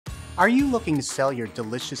Are you looking to sell your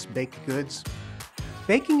delicious baked goods?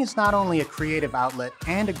 Baking is not only a creative outlet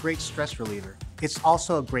and a great stress reliever, it's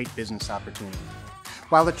also a great business opportunity.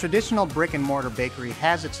 While the traditional brick and mortar bakery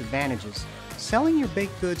has its advantages, selling your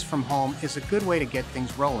baked goods from home is a good way to get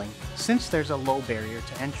things rolling since there's a low barrier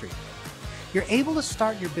to entry. You're able to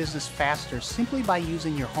start your business faster simply by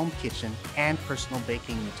using your home kitchen and personal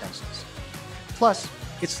baking utensils. Plus,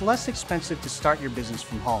 it's less expensive to start your business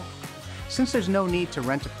from home. Since there's no need to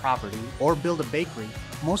rent a property or build a bakery,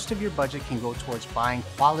 most of your budget can go towards buying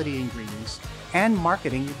quality ingredients and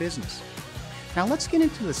marketing your business. Now let's get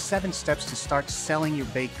into the 7 steps to start selling your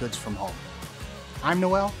baked goods from home. I'm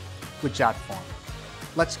Noel with Jotform.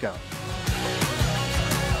 Let's go.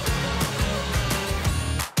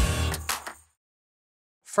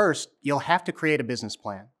 First, you'll have to create a business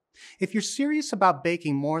plan. If you're serious about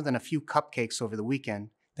baking more than a few cupcakes over the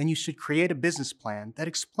weekend, then you should create a business plan that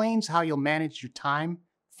explains how you'll manage your time,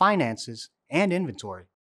 finances, and inventory.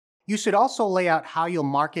 You should also lay out how you'll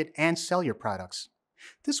market and sell your products.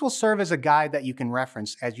 This will serve as a guide that you can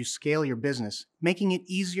reference as you scale your business, making it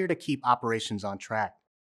easier to keep operations on track.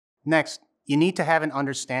 Next, you need to have an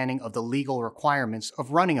understanding of the legal requirements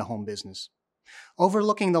of running a home business.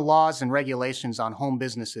 Overlooking the laws and regulations on home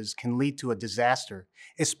businesses can lead to a disaster,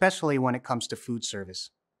 especially when it comes to food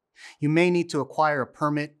service. You may need to acquire a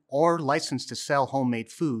permit or license to sell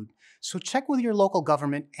homemade food, so check with your local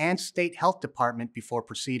government and state health department before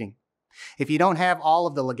proceeding. If you don't have all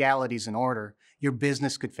of the legalities in order, your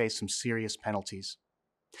business could face some serious penalties.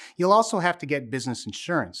 You'll also have to get business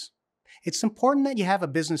insurance. It's important that you have a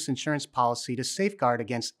business insurance policy to safeguard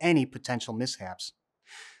against any potential mishaps.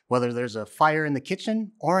 Whether there's a fire in the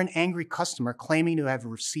kitchen or an angry customer claiming to have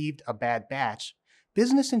received a bad batch,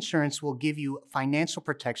 business insurance will give you financial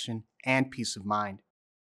protection and peace of mind.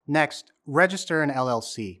 Next, register an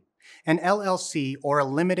LLC. An LLC, or a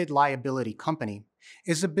limited liability company,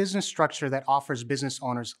 is a business structure that offers business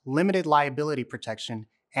owners limited liability protection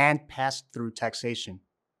and pass-through taxation.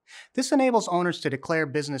 This enables owners to declare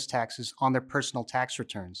business taxes on their personal tax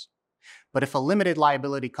returns. But if a limited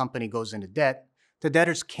liability company goes into debt, the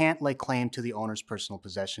debtors can't lay claim to the owner's personal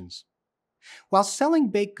possessions. While selling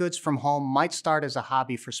baked goods from home might start as a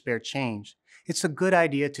hobby for spare change, it's a good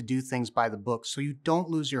idea to do things by the book so you don't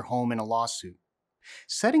lose your home in a lawsuit.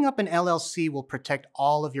 Setting up an LLC will protect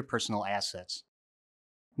all of your personal assets.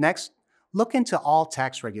 Next, look into all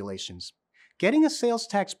tax regulations. Getting a sales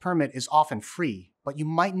tax permit is often free, but you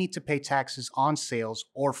might need to pay taxes on sales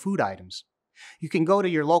or food items. You can go to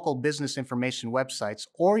your local business information websites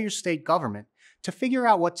or your state government to figure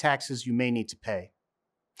out what taxes you may need to pay.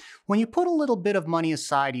 When you put a little bit of money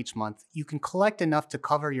aside each month, you can collect enough to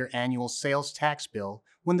cover your annual sales tax bill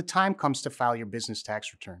when the time comes to file your business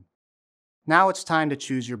tax return. Now it's time to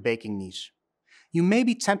choose your baking niche. You may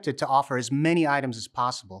be tempted to offer as many items as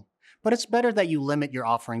possible, but it's better that you limit your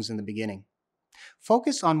offerings in the beginning.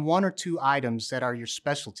 Focus on 1 or 2 items that are your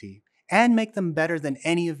specialty and make them better than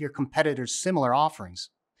any of your competitors' similar offerings.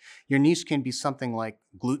 Your niche can be something like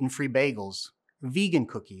gluten-free bagels, vegan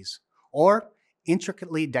cookies, or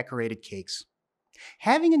intricately decorated cakes.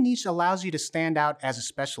 Having a niche allows you to stand out as a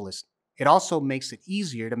specialist. It also makes it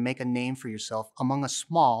easier to make a name for yourself among a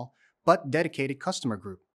small but dedicated customer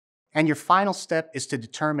group. And your final step is to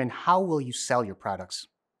determine how will you sell your products.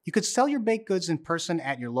 You could sell your baked goods in person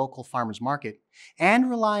at your local farmer's market and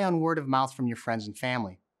rely on word of mouth from your friends and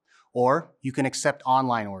family. Or you can accept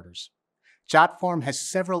online orders. Jotform has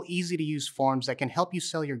several easy-to-use forms that can help you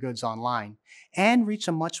sell your goods online and reach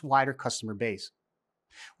a much wider customer base.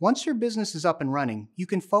 Once your business is up and running, you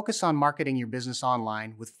can focus on marketing your business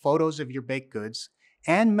online with photos of your baked goods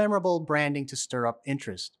and memorable branding to stir up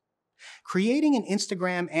interest. Creating an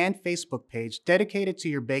Instagram and Facebook page dedicated to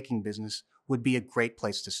your baking business would be a great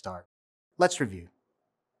place to start. Let's review.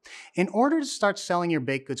 In order to start selling your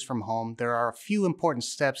baked goods from home, there are a few important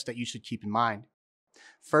steps that you should keep in mind.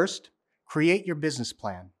 First, create your business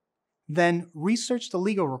plan. Then, research the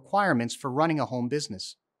legal requirements for running a home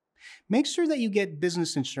business. Make sure that you get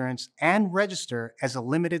business insurance and register as a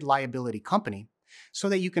limited liability company so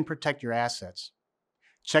that you can protect your assets.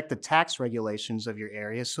 Check the tax regulations of your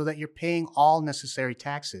area so that you're paying all necessary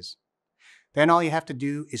taxes. Then all you have to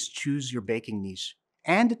do is choose your baking niche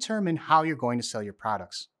and determine how you're going to sell your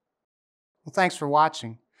products. Well, thanks for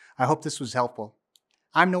watching. I hope this was helpful.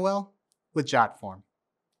 I'm Noel with Jotform.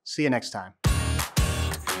 See you next time.